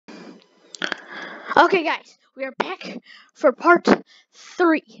Okay, guys, we are back for part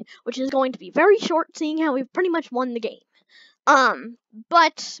 3, which is going to be very short, seeing how we've pretty much won the game.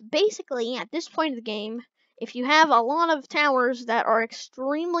 But basically, at this point of the game, if you have a lot of towers that are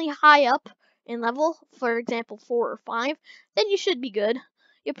extremely high up in level, for example, 4 or 5, then you should be good.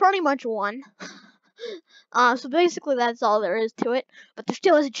 You pretty much won. So basically that's all there is to it, but there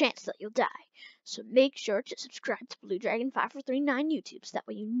still is a chance that you'll die. So make sure to subscribe to Blue Dragon 5439 YouTube, so that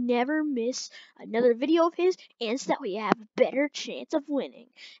way you never miss another video of his, and so that way you have a better chance of winning.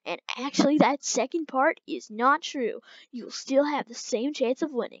 And actually, that second part is not true. You will still have the same chance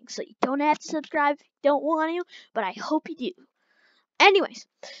of winning, so you don't have to subscribe if you don't want to, but I hope you do. Anyways,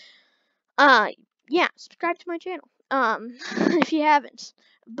 yeah, subscribe to my channel, if you haven't.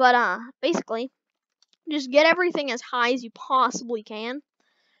 But, basically, just get everything as high as you possibly can.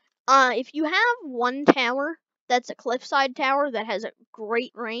 If you have one tower that's a cliffside tower that has a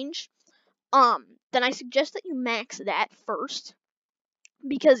great range, then I suggest that you max that first,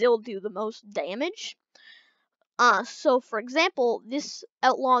 because it'll do the most damage. So for example, this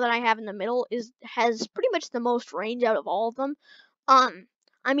outlaw that I have in the middle has pretty much the most range out of all of them.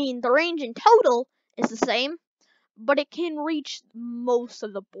 I mean, the range in total is the same, but it can reach most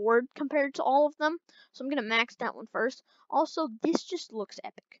of the board compared to all of them. So I'm gonna max that one first. Also, this just looks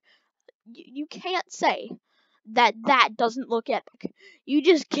epic. You can't say that doesn't look epic. You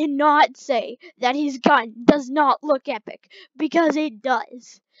just cannot say that his gun does not look epic, because it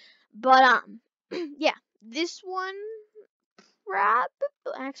does. But yeah, this one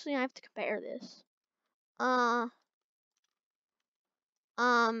actually I have to compare this. I'm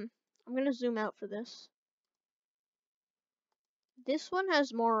gonna zoom out for this. This one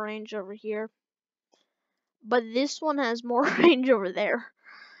has more range over here, but this one has more range over there.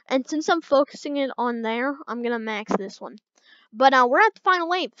 And since I'm focusing it on there, I'm gonna max this one. But we're at the final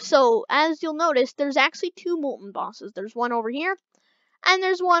wave, so as you'll notice, there's actually 2 molten bosses. There's one over here, and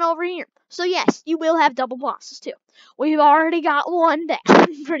there's one over here. So yes, you will have double bosses too. We've already got one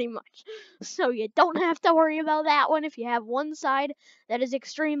down, pretty much. So you don't have to worry about that one if you have one side that is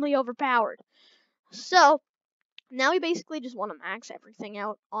extremely overpowered. So now we basically just want to max everything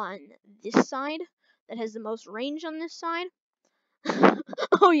out on this side that has the most range on this side.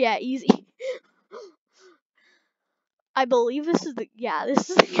 Oh yeah, easy. I believe this is the guy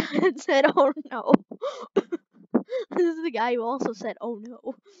that said, "Oh no." This is the guy who also said, "Oh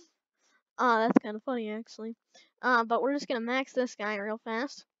no." That's kind of funny actually. But we're just gonna max this guy real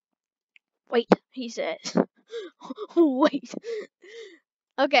fast. Wait, he says. Wait.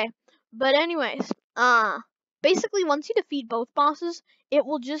 Okay, but anyways, basically once you defeat both bosses, it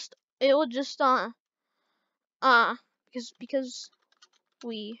will just because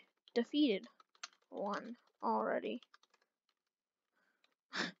we defeated one already.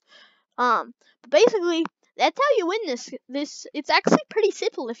 But basically, that's how you win this. It's actually pretty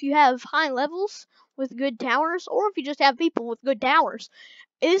simple if you have high levels with good towers, or if you just have people with good towers.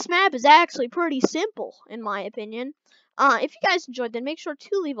 This map is actually pretty simple, in my opinion. If you guys enjoyed, then make sure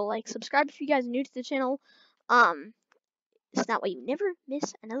to leave a like, subscribe if you guys are new to the channel. So that way you never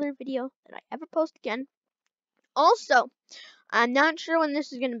miss another video that I ever post again. Also, I'm not sure when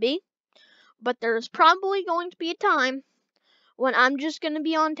this is going to be, but there's probably going to be a time when I'm just going to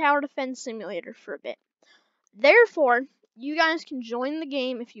be on Tower Defense Simulator for a bit. Therefore, you guys can join the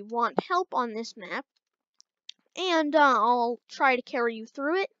game if you want help on this map, and I'll try to carry you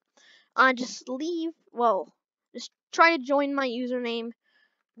through it. Just try to join my username.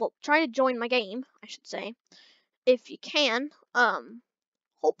 Well, try to join my game, I should say, if you can.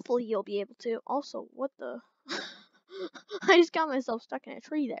 Hopefully you'll be able to. Also, what the? I just got myself stuck in a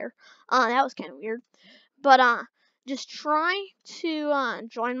tree there. That was kind of weird. But just try to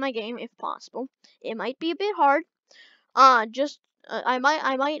join my game if possible. It might be a bit hard. I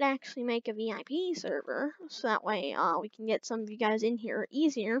might actually make a VIP server, so that way we can get some of you guys in here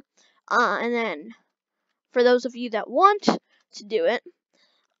easier. And then for those of you that want to do it,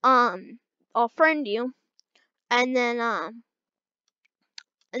 I'll friend you, and then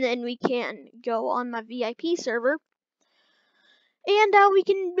we can go on my VIP server, and we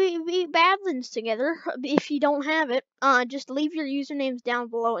can be Badlands together. If you don't have it, just leave your usernames down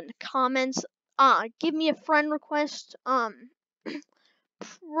below in the comments. Give me a friend request.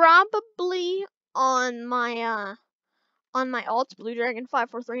 Probably on my alt, Blue Dragon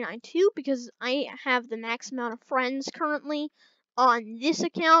 54392, because I have the max amount of friends currently on this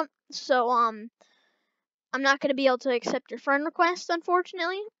account. So I'm not gonna be able to accept your friend request,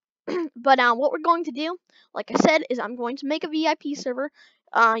 unfortunately. But what we're going to do, like I said, is I'm going to make a VIP server.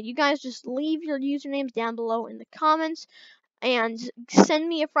 You guys just leave your usernames down below in the comments and send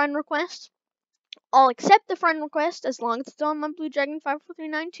me a friend request. I'll accept the friend request as long as it's on my Blue Dragon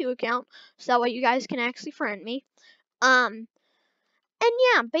 54392 account, so that way you guys can actually friend me. And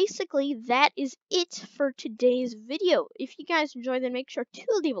yeah, basically that is it for today's video. If you guys enjoyed, then make sure to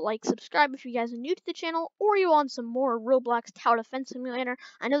leave a like, subscribe if you guys are new to the channel, or you want some more Roblox Tower Defense Simulator.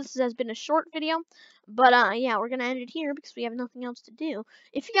 I know this has been a short video, but yeah, we're gonna end it here because we have nothing else to do.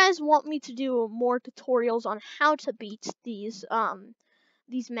 If you guys want me to do more tutorials on how to beat these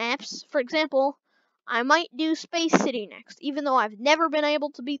maps, for example, I might do Space City next, even though I've never been able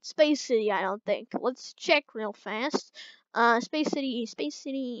to beat Space City, I don't think. Let's check real fast. Space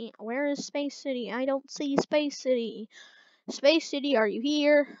City, where is Space City? I don't see Space City. Space City, are you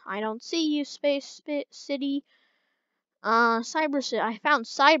here? I don't see you, Space City. Cyber City, I found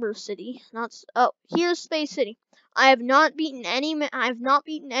Cyber City, oh, here's Space City. I have not beaten any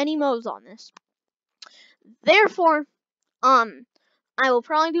modes on this. Therefore, I will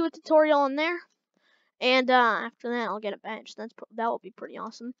probably do a tutorial on there. And after that, I'll get a badge. That will be pretty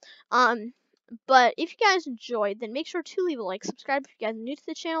awesome. But if you guys enjoyed, then make sure to leave a like, subscribe if you guys are new to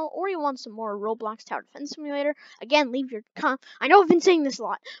the channel, or you want some more Roblox Tower Defense Simulator. Again, leave your I know I've been saying this a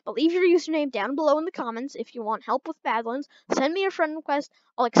lot, but leave your username down below in the comments if you want help with Badlands. Send me a friend request.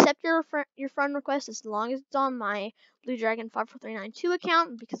 I'll accept your friend request as long as it's on my Blue Dragon 54392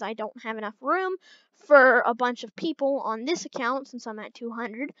 account, because I don't have enough room for a bunch of people on this account since I'm at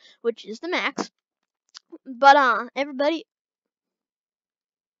 200, which is the max. But everybody,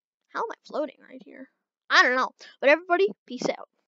 how am I floating right here? I don't know. But everybody, peace out.